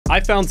I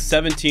found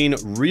 17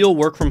 real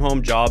work from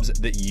home jobs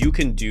that you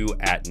can do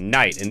at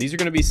night. And these are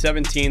gonna be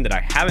 17 that I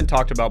haven't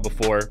talked about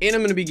before. And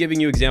I'm gonna be giving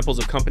you examples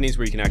of companies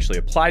where you can actually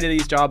apply to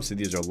these jobs. So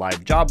these are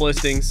live job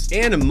listings,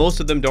 and most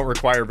of them don't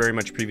require very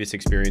much previous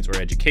experience or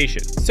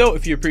education. So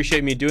if you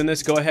appreciate me doing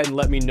this, go ahead and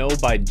let me know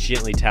by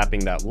gently tapping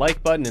that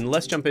like button, and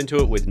let's jump into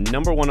it with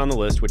number 1 on the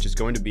list, which is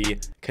going to be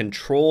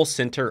control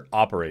center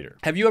operator.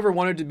 Have you ever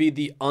wanted to be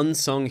the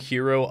unsung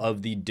hero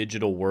of the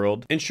digital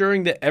world,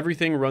 ensuring that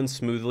everything runs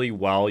smoothly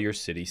while your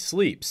city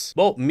sleeps?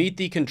 Well, meet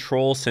the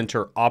control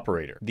center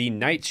operator, the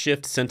night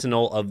shift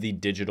sentinel of the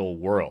digital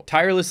world,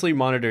 tirelessly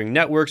monitoring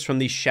networks from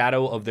the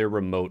shadow of their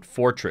remote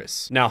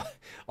fortress. Now,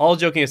 all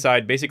joking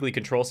aside, basically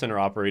control center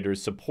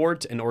operators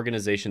support an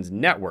organization's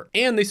network,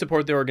 and they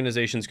support their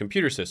organization's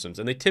computer systems,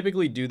 and they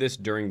typically do this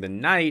during the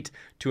night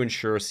to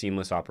ensure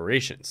seamless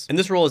operations. And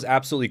this role is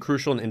absolutely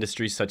crucial in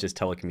industries such as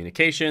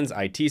telecommunications,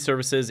 IT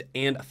services,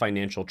 and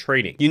financial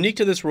trading. Unique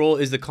to this role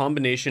is the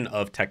combination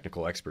of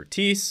technical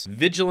expertise,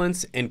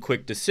 vigilance, and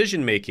quick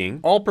decision-making,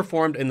 all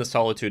performed in the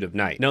solitude of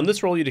night. Now, in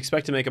this role, you'd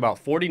expect to make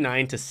about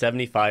 $49,000 to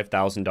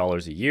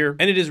 $75,000 a year,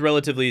 and it is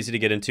relatively easy to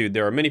get into.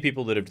 There are many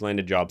people that have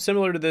landed jobs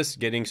similar to this,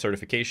 getting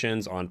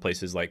certifications on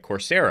places like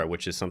Coursera,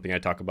 which is something I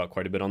talk about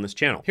quite a bit on this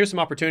channel. Here's some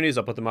opportunities.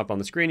 I'll put them up on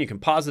the screen. You can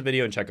pause the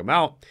video and check them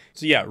out.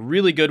 So yeah,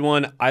 really good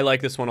one. I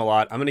like this one a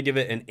lot. I'm going to give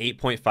it an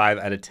 8.5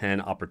 out of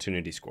 10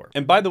 opportunity score.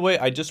 And by the way,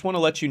 I just want to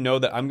let you know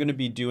that I'm going to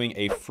be doing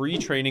a free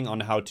training on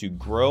how to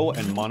grow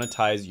and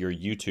monetize your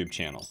YouTube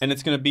channel. And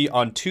it's going to be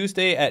on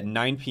Tuesday at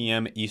 9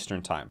 p.m.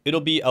 Eastern time.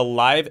 It'll be a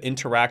live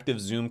interactive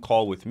Zoom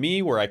call with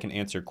me where I can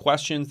answer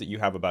questions that you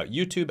have about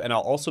YouTube. And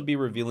I'll also be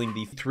revealing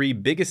the 3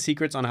 biggest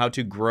secrets on how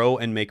to grow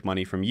and make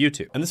money from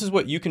YouTube. And this is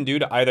what you can do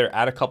to either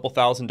add a couple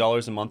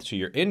 $1,000s a month to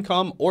your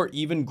income, or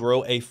even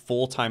grow a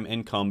full-time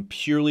income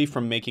purely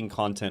from making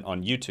content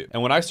on YouTube.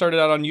 And when I started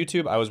out on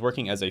YouTube, I was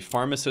working as a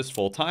pharmacist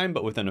full-time,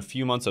 but within a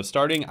few months of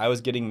starting, I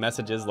was getting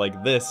messages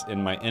like this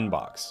in my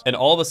inbox. And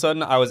all of a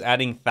sudden, I was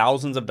adding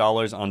thousands of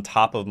dollars on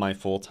top of my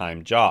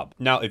full-time job.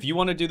 Now, if you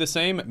want to do the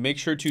same, make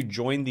sure to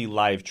join the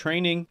live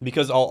training,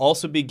 because I'll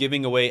also be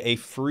giving away a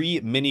free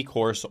mini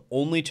course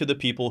only to the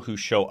people who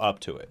show up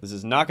to it. This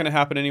is not going to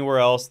happen anywhere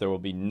else. There will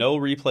be no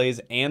replays,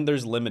 and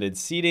there's limited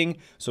seating.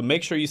 So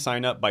make sure you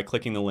sign up by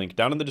clicking the link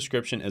down in the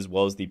description as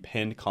well as the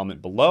pinned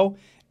comment below.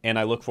 And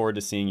I look forward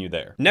to seeing you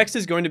there. Next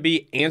is going to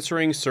be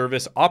answering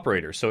service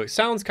operator. So it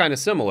sounds kind of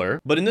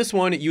similar, but in this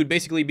one, you would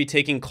basically be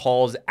taking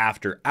calls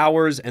after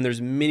hours, and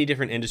there's many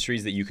different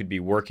industries that you could be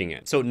working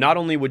in. So not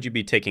only would you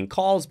be taking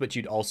calls, but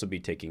you'd also be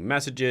taking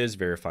messages,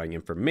 verifying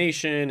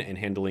information, and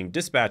handling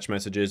dispatch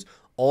messages,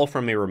 all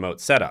from a remote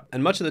setup.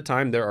 And much of the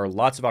time, there are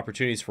lots of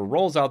opportunities for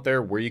roles out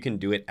there where you can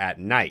do it at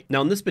night.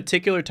 Now, in this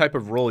particular type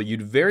of role,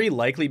 you'd very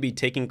likely be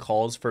taking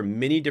calls for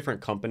many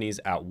different companies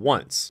at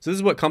once. So this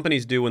is what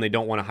companies do when they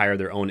don't want to hire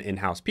their own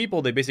in-house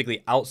people. They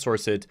basically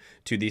outsource it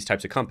to these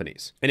types of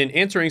companies. And in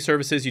answering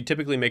services, you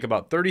typically make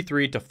about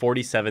 $33,000 to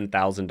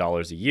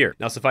 $47,000 a year.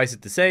 Now, suffice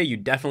it to say, you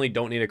definitely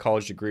don't need a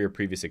college degree or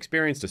previous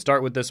experience to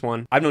start with this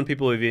one. I've known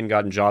people who've even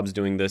gotten jobs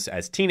doing this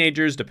as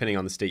teenagers, depending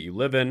on the state you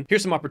live in.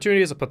 Here's some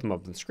opportunities. I'll put them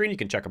up on the screen. You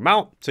can check them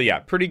out. So yeah,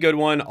 pretty good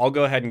one. I'll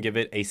go ahead and give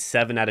it a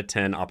 7 out of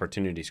 10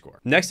 opportunity score.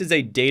 Next is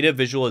a data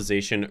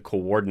visualization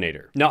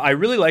coordinator. Now, I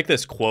really like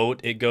this quote.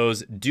 It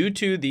goes, "Due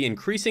to the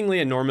increasingly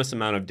enormous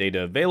amount of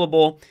data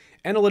available,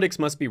 analytics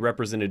must be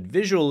represented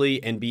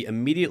visually and be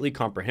immediately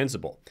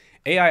comprehensible.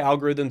 AI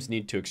algorithms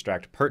need to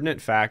extract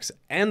pertinent facts,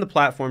 and the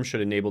platform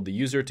should enable the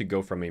user to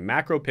go from a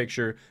macro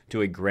picture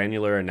to a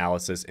granular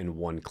analysis in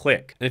one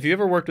click." And if you've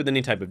ever worked with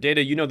any type of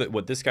data, you know that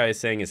what this guy is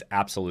saying is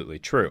absolutely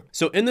true.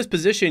 So in this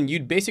position,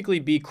 you'd basically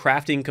be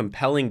crafting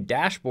compelling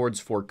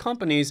dashboards for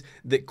companies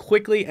that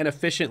quickly and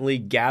efficiently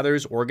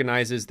gathers,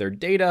 organizes their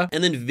data,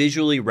 and then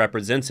visually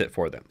represents it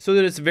for them, so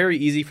that it's very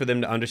easy for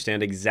them to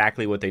understand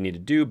exactly what they need to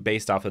do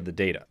based off of the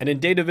data. And in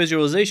data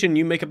visualization,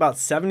 you make about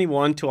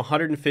 $71,000 to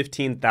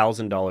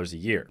 $115,000 a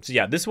year. So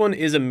yeah, this one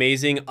is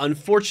amazing.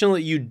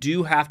 Unfortunately, you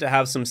do have to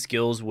have some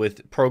skills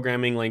with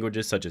programming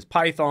languages such as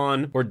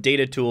Python, or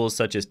data tools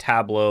such as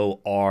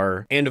Tableau,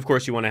 R, and of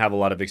course you want to have a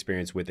lot of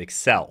experience with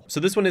Excel. So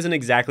this one isn't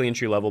exactly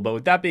entry level, but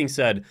with that being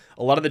said,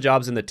 a lot of the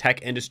jobs in the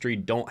tech industry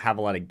don't have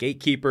a lot of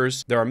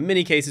gatekeepers. There are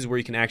many cases where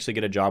you can actually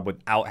get a job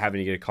without having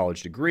to get a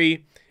college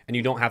degree, and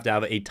you don't have to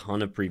have a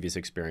ton of previous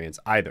experience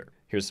either.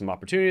 Here's some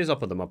opportunities. I'll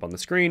put them up on the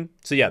screen.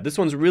 So yeah, this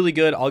one's really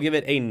good. I'll give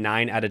it a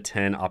 9 out of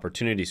 10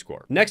 opportunity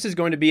score. Next is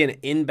going to be an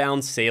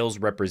inbound sales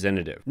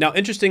representative. Now,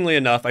 interestingly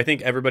enough, I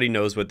think everybody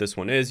knows what this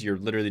one is. You're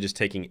literally just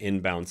taking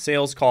inbound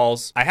sales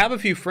calls. I have a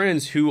few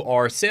friends who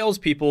are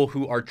salespeople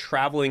who are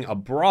traveling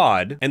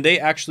abroad, and they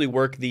actually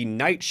work the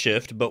night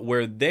shift, but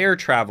where they're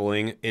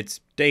traveling, it's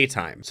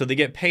daytime. So they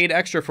get paid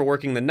extra for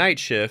working the night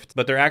shift,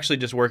 but they're actually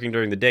just working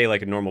during the day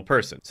like a normal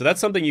person. So that's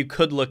something you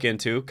could look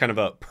into, kind of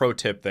a pro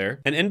tip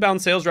there. And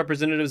inbound sales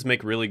representatives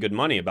make really good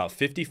money, about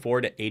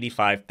 $54,000 to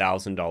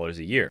 $85,000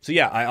 a year. So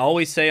yeah, I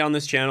always say on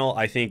this channel,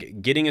 I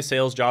think getting a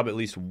sales job at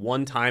least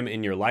one time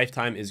in your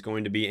lifetime is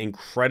going to be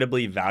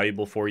incredibly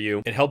valuable for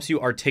you. It helps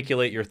you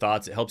articulate your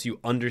thoughts. It helps you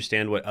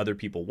understand what other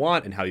people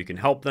want and how you can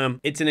help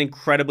them. It's an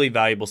incredibly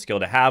valuable skill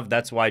to have.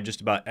 That's why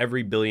just about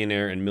every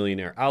billionaire and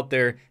millionaire out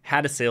there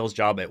had a sales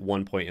job at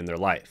one point in their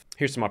life.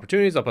 Here's some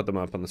opportunities. I'll put them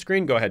up on the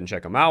screen. Go ahead and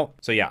check them out.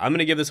 So yeah, I'm going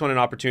to give this one an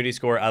opportunity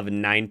score of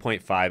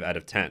 9.5 out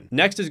of 10.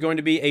 Next is going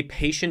to be a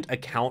patient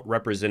account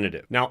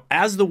representative. Now,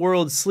 as the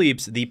world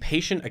sleeps, the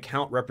patient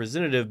account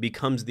representative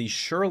becomes the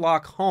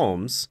Sherlock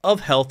Holmes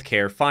of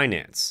healthcare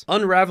finance,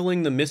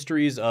 unraveling the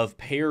mysteries of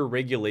payer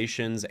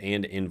regulations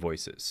and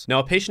invoices. Now,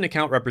 a patient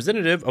account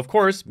representative, of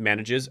course,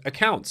 manages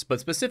accounts, but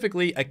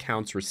specifically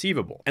accounts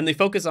receivable, and they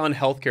focus on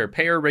healthcare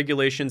payer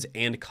regulations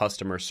and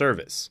customer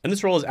service. And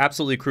this role is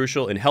absolutely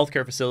crucial in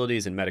healthcare facilities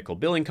and medical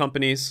billing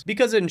companies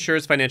because it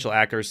ensures financial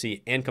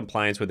accuracy and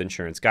compliance with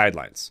insurance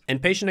guidelines.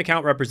 And patient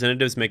account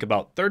representatives make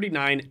about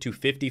 $39,000 to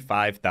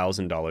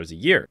 $55,000 a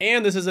year.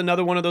 And this is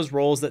another one of those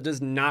roles that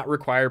does not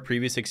require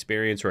previous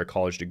experience or a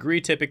college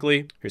degree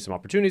typically. Here's some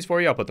opportunities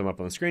for you. I'll put them up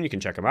on the screen. You can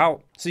check them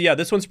out. So yeah,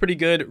 this one's pretty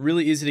good,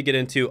 really easy to get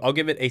into. I'll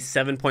give it a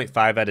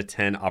 7.5 out of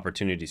 10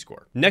 opportunity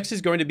score. Next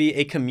is going to be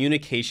a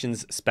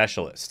communications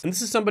specialist. And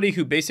this is somebody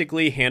who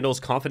basically handles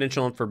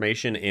confidential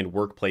information and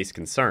workplace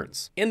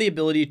concerns and the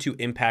ability to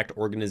impact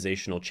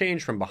organizational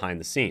change from behind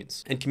the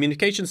scenes. And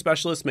communication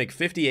specialists make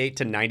 $58,000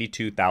 to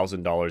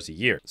 $92,000 a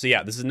year. So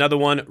yeah, this is another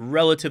one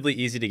relatively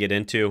easy to get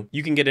into.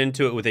 You can get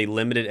into it with a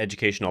limited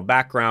educational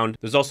background.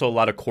 There's also a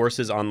lot of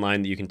courses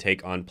online that you can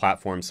take on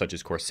platforms such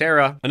as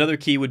Coursera. Another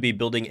key would be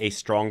building a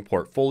strong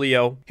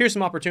portfolio. Here's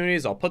some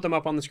opportunities. I'll put them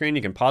up on the screen.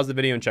 You can pause the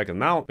video and check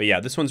them out. But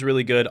yeah, this one's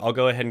really good. I'll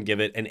go ahead and give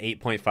it an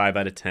 8.5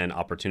 out of 10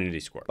 opportunity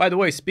score. By the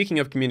way, speaking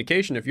of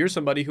communication, if you're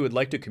somebody who would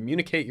like to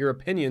communicate your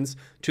opinions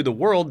to the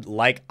world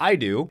like I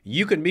do,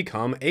 you can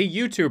become a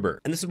YouTuber.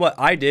 And this is what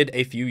I did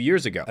a few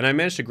years ago. And I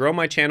managed to grow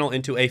my channel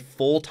into a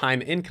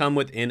full-time income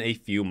within a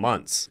few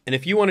months. And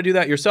if you want to do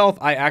that yourself,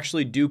 I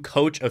actually do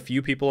coach a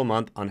few people a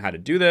month on how to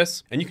do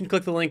this. And you can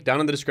click the link down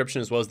in the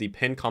description as well as the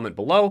pinned comment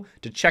below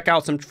to check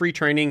out some free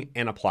training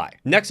and apply.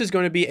 Next is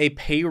going to be a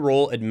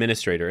payroll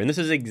administrator. And this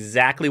is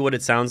exactly what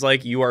it sounds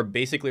like. You are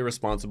basically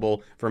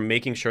responsible for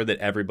making sure that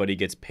everybody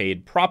gets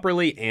paid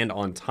properly and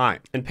on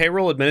time. And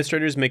payroll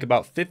administrators make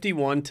about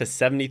 $51,000 to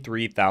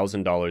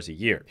 $73,000 a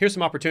year. Here's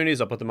some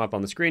opportunities. I'll put them up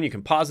on the screen. You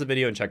can pause the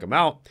video and check them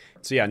out.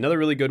 So yeah, another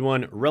really good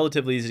one,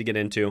 relatively easy to get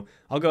into.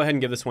 I'll go ahead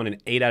and give this one an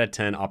 8 out of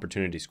 10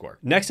 opportunity score.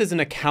 Next is an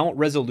account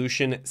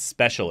resolution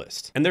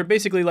specialist. And they're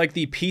basically like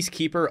the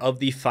peacekeeper of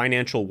the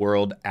financial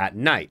world at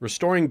night,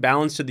 restoring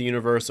balance to the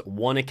universe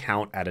one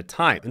account at a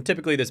time. And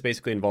typically this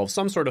basically involves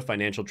some sort of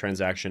financial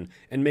transaction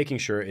and making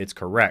sure it's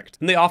correct.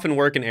 And they often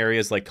work in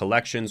areas like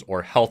collections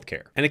or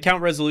healthcare. And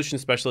account resolution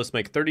specialists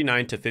make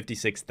 $39,000 to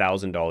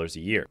 $56,000 a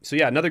year. So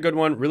yeah, another good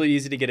one, really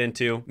easy to get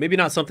into. Maybe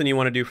not something you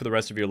want to do for the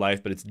rest of your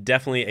life, but it's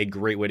definitely a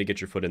great way to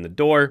get your foot in the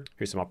door.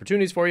 Here's some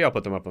opportunities for you. I'll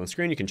put them up on the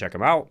screen. You can check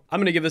them out. I'm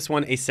going to give this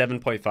one a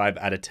 7.5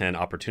 out of 10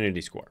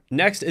 opportunity score.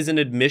 Next is an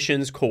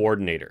admissions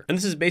coordinator. And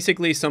this is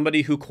basically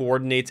somebody who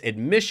coordinates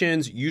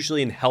admissions,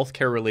 usually in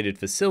healthcare related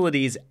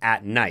facilities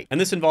at night. And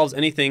this involves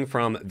anything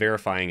from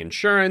verifying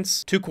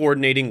insurance to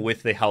coordinating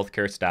with the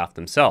healthcare staff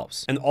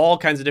themselves. And all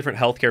kinds of different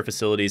healthcare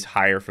facilities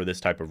hire for this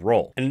type of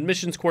role. And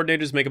admissions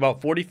coordinators make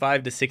about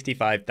 $45,000 to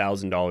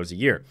 $65,000 a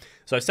year.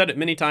 So I've said it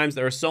many times,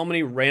 there are so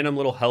many random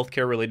little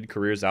healthcare related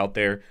careers out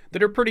there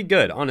that are pretty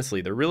good. Honestly,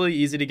 they're really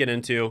easy to get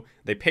into.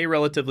 They pay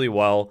relatively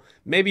well.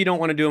 Maybe you don't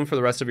want to do them for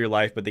the rest of your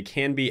life, but they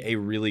can be a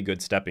really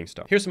good stepping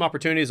stone. Here's some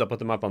opportunities. I'll put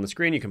them up on the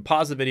screen. You can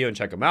pause the video and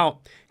check them out.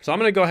 So I'm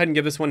going to go ahead and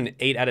give this one an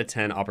 8 out of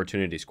 10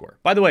 opportunity score.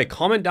 By the way,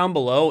 comment down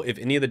below if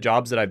any of the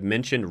jobs that I've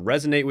mentioned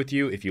resonate with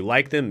you, if you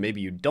like them,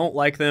 maybe you don't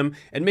like them,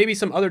 and maybe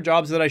some other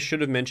jobs that I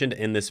should have mentioned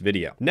in this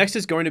video. Next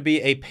is going to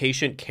be a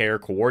patient care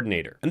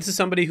coordinator. And this is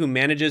somebody who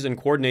manages and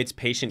coordinates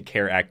patient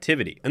care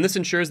activity. And this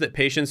ensures that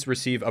patients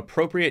receive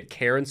appropriate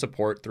care and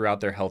support throughout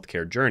their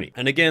healthcare journey.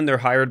 And again, they're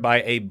hired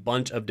by a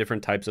bunch of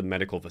different types of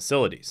medical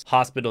facilities,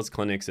 hospitals,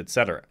 clinics,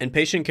 etc. And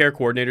patient care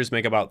coordinators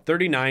make about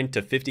 $39,000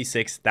 to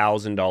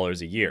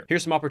 $56,000 a year.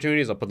 Here's some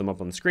opportunities. I'll put them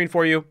up on the screen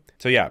for you.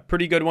 So yeah,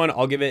 pretty good one.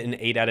 I'll give it an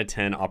 8 out of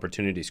 10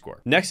 opportunity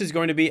score. Next is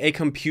going to be a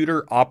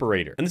computer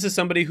operator. And this is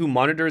somebody who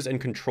monitors and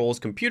controls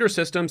computer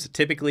systems,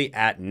 typically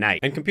at night.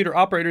 And computer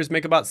operators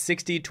make about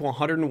 $60,000 to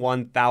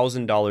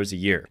 $101,000 a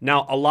year.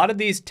 Now, a lot of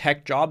these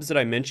tech jobs that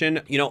I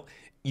mentioned,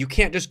 You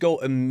can't just go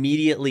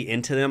immediately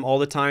into them all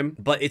the time,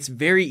 but it's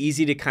very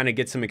easy to kind of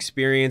get some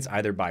experience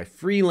either by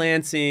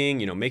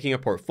freelancing, making a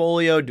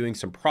portfolio, doing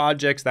some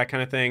projects, that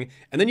kind of thing.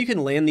 And then you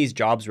can land these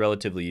jobs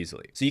relatively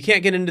easily. So you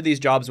can't get into these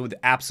jobs with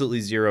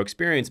absolutely zero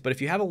experience, but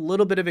if you have a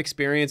little bit of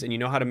experience and you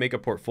know how to make a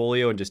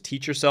portfolio and just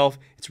teach yourself,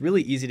 it's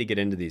really easy to get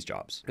into these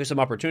jobs. There's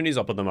some opportunities.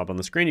 I'll put them up on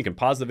the screen. You can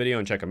pause the video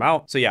and check them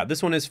out. So yeah,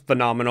 this one is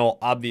phenomenal.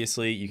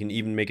 Obviously, you can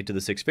even make it to the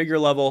 6-figure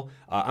level.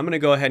 I'm going to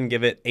go ahead and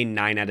give it a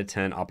 9 out of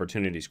 10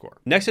 opportunity score.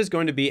 Next is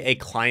going to be a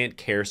client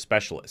care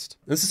specialist.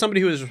 This is somebody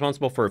who is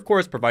responsible for, of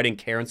course, providing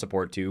care and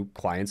support to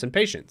clients and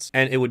patients.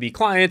 And it would be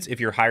clients if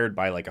you're hired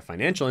by like a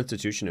financial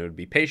institution. It would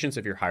be patients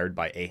if you're hired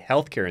by a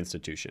healthcare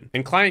institution.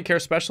 And client care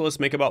specialists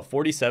make about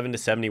 $47,000 to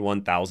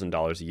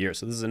 $71,000 a year.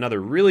 So this is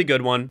another really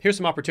good one. Here's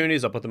some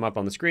opportunities. I'll put them up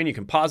on the screen. You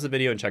can pause the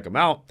video and check them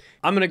out.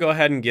 I'm going to go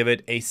ahead and give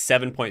it a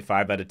 7.5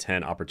 out of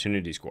 10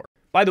 opportunity score.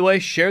 By the way,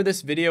 share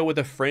this video with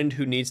a friend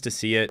who needs to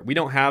see it. We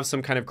don't have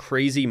some kind of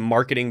crazy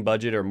marketing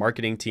budget or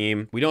marketing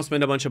team. We don't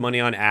spend a bunch of money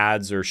on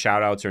ads or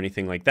shout outs or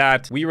anything like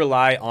that. We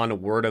rely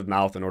on word of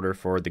mouth in order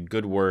for the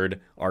good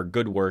word, our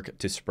good work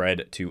to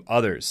spread to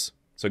others.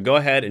 So go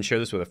ahead and share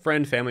this with a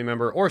friend, family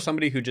member, or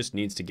somebody who just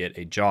needs to get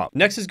a job.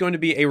 Next is going to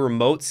be a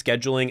remote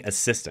scheduling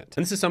assistant.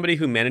 And this is somebody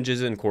who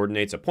manages and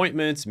coordinates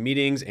appointments,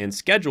 meetings, and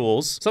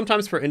schedules,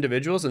 sometimes for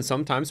individuals and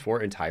sometimes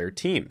for entire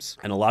teams.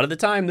 And a lot of the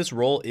time, this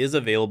role is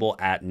available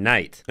at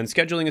night. And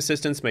scheduling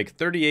assistants make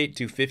 $38,000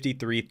 to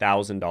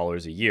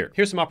 $53,000 a year.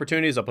 Here's some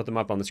opportunities. I'll put them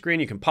up on the screen.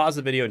 You can pause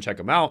the video and check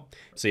them out.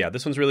 So yeah,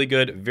 this one's really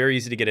good. Very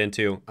easy to get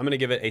into. I'm going to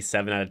give it a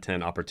 7 out of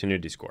 10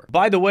 opportunity score.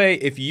 By the way,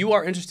 if you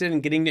are interested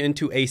in getting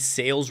into a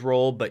sales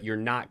role, but you're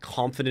not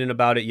confident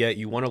about it yet,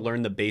 you want to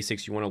learn the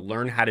basics, you want to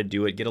learn how to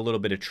do it, get a little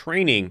bit of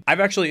training. I've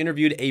actually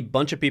interviewed a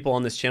bunch of people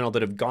on this channel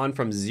that have gone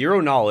from zero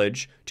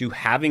knowledge to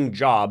having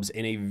jobs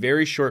in a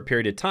very short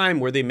period of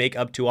time where they make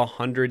up to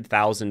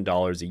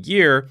 $100,000 a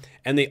year,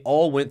 and they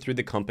all went through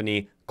the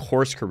company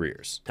Course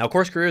Careers. Now,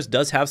 Course Careers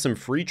does have some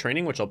free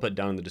training, which I'll put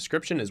down in the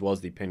description as well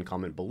as the pinned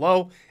comment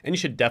below, and you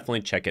should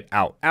definitely check it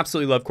out.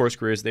 Absolutely love Course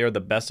Careers. They are the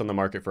best on the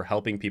market for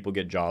helping people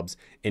get jobs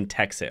in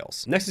tech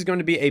sales. Next is going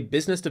to be a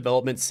business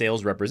development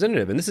sales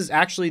representative, and this is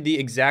actually the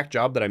exact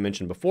job that I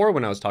mentioned before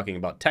when I was talking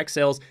about tech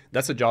sales.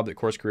 That's a job that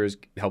Course Careers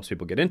helps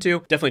people get into.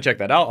 Definitely check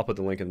that out. I'll put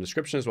the link in the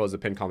description as well as the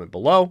pinned comment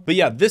below. But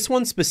yeah, this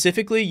one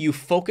specifically, you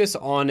focus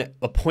on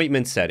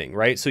appointment setting,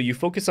 right? So you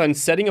focus on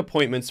setting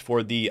appointments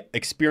for the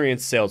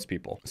experienced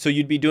salespeople. So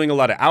you'd be doing a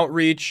lot of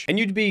outreach and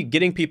you'd be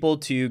getting people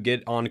to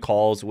get on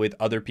calls with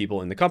other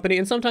people in the company.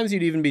 And sometimes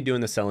you'd even be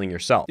doing the selling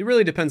yourself. It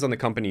really depends on the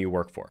company you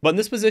work for. But in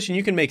this position,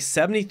 you can make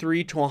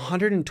 $73,000 to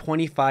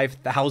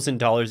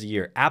 $125,000 a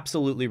year.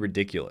 Absolutely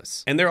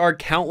ridiculous. And there are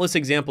countless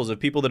examples of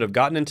people that have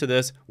gotten into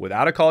this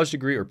without a college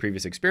degree or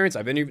previous experience.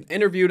 I've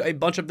interviewed a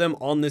bunch of them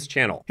on this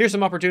channel. Here's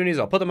some opportunities.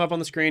 I'll put them up on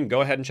the screen.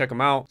 Go ahead and check them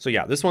out. So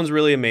yeah, this one's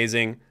really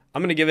amazing.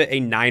 I'm going to give it a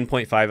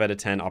 9.5 out of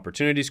 10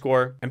 opportunity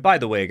score. And by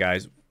the way,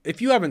 guys, if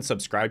you haven't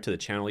subscribed to the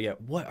channel yet,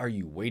 what are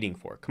you waiting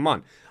for? Come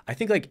on. I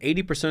think like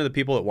 80% of the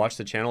people that watch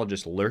the channel are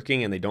just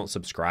lurking and they don't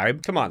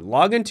subscribe. Come on,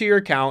 log into your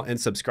account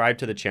and subscribe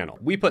to the channel.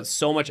 We put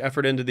so much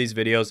effort into these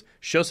videos.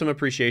 Show some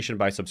appreciation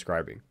by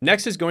subscribing.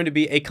 Next is going to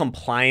be a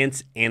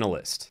compliance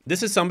analyst.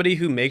 This is somebody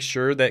who makes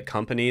sure that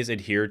companies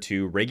adhere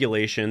to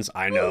regulations,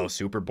 I know,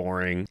 super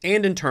boring,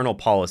 and internal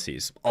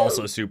policies,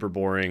 also super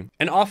boring.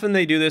 And often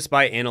they do this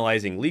by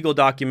analyzing legal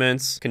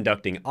documents,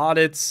 conducting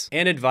audits,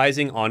 and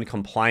advising on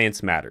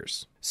compliance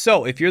matters.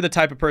 So if you're the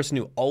type of person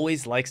who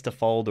always likes to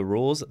follow the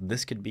rules,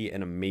 this could be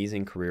an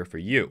amazing career for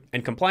you.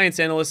 And compliance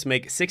analysts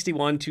make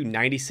 $61,000 to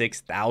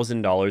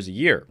 $96,000 a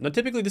year. Now,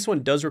 typically this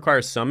one does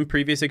require some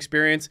previous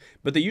experience,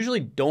 but they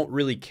usually don't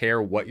really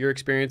care what your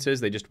experience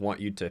is. They just want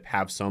you to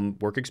have some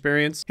work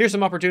experience. Here's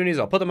some opportunities.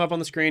 I'll put them up on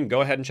the screen.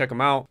 Go ahead and check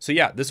them out. So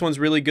yeah, this one's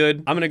really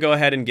good. I'm going to go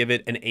ahead and give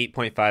it an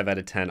 8.5 out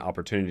of 10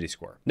 opportunity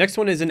score. Next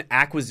one is an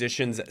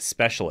acquisitions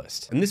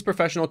specialist. And this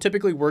professional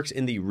typically works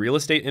in the real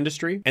estate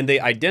industry, and they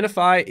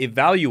identify,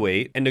 evaluate,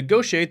 and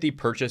negotiate the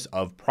purchase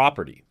of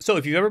property. So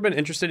if you've ever been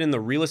interested in the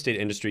real estate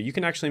industry, you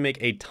can actually make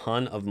a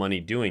ton of money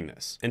doing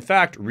this. In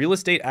fact, real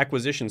estate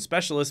acquisition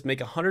specialists make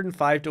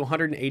 $105,000 to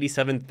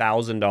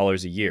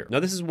 $187,000 a year. Now,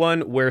 this is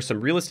one where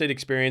some real estate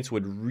experience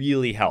would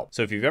really help.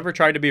 So if you've ever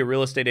tried to be a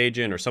real estate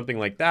agent or something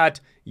like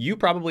that, you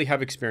probably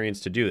have experience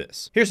to do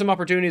this. Here's some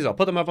opportunities. I'll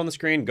put them up on the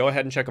screen. Go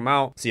ahead and check them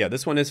out. So yeah,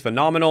 this one is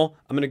phenomenal.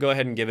 I'm going to go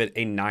ahead and give it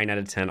a 9 out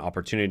of 10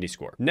 opportunity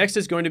score. Next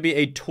is going to be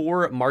a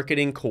tour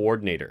marketing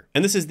coordinator.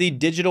 And this is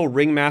the digital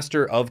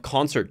ringmaster of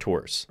concert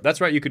tours. That's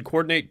right. You could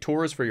coordinate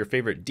tours for your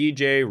favorite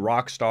DJ,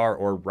 rock star,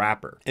 or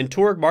rapper. And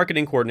tour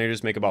marketing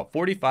coordinators make about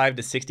 $45,000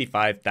 to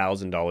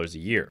 $65,000 a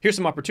year. Here's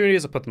some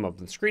opportunities. I'll put them up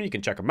on the screen. You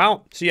can check them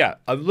out. So yeah,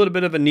 a little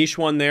bit of a niche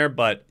one there,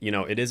 but you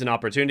know, it is an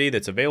opportunity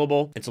that's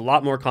available. It's a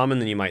lot more common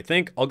than you might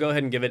think. I'll go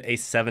ahead and give it a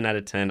 7 out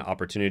of 10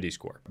 opportunity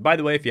score. By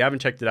the way, if you haven't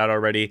checked it out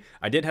already,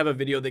 I did have a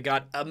video that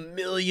got 1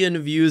 million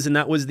views, and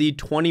that was the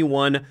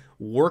 21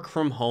 work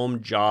from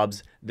home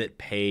jobs that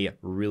pay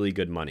really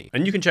good money.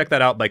 And you can check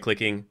that out by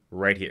clicking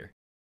right here.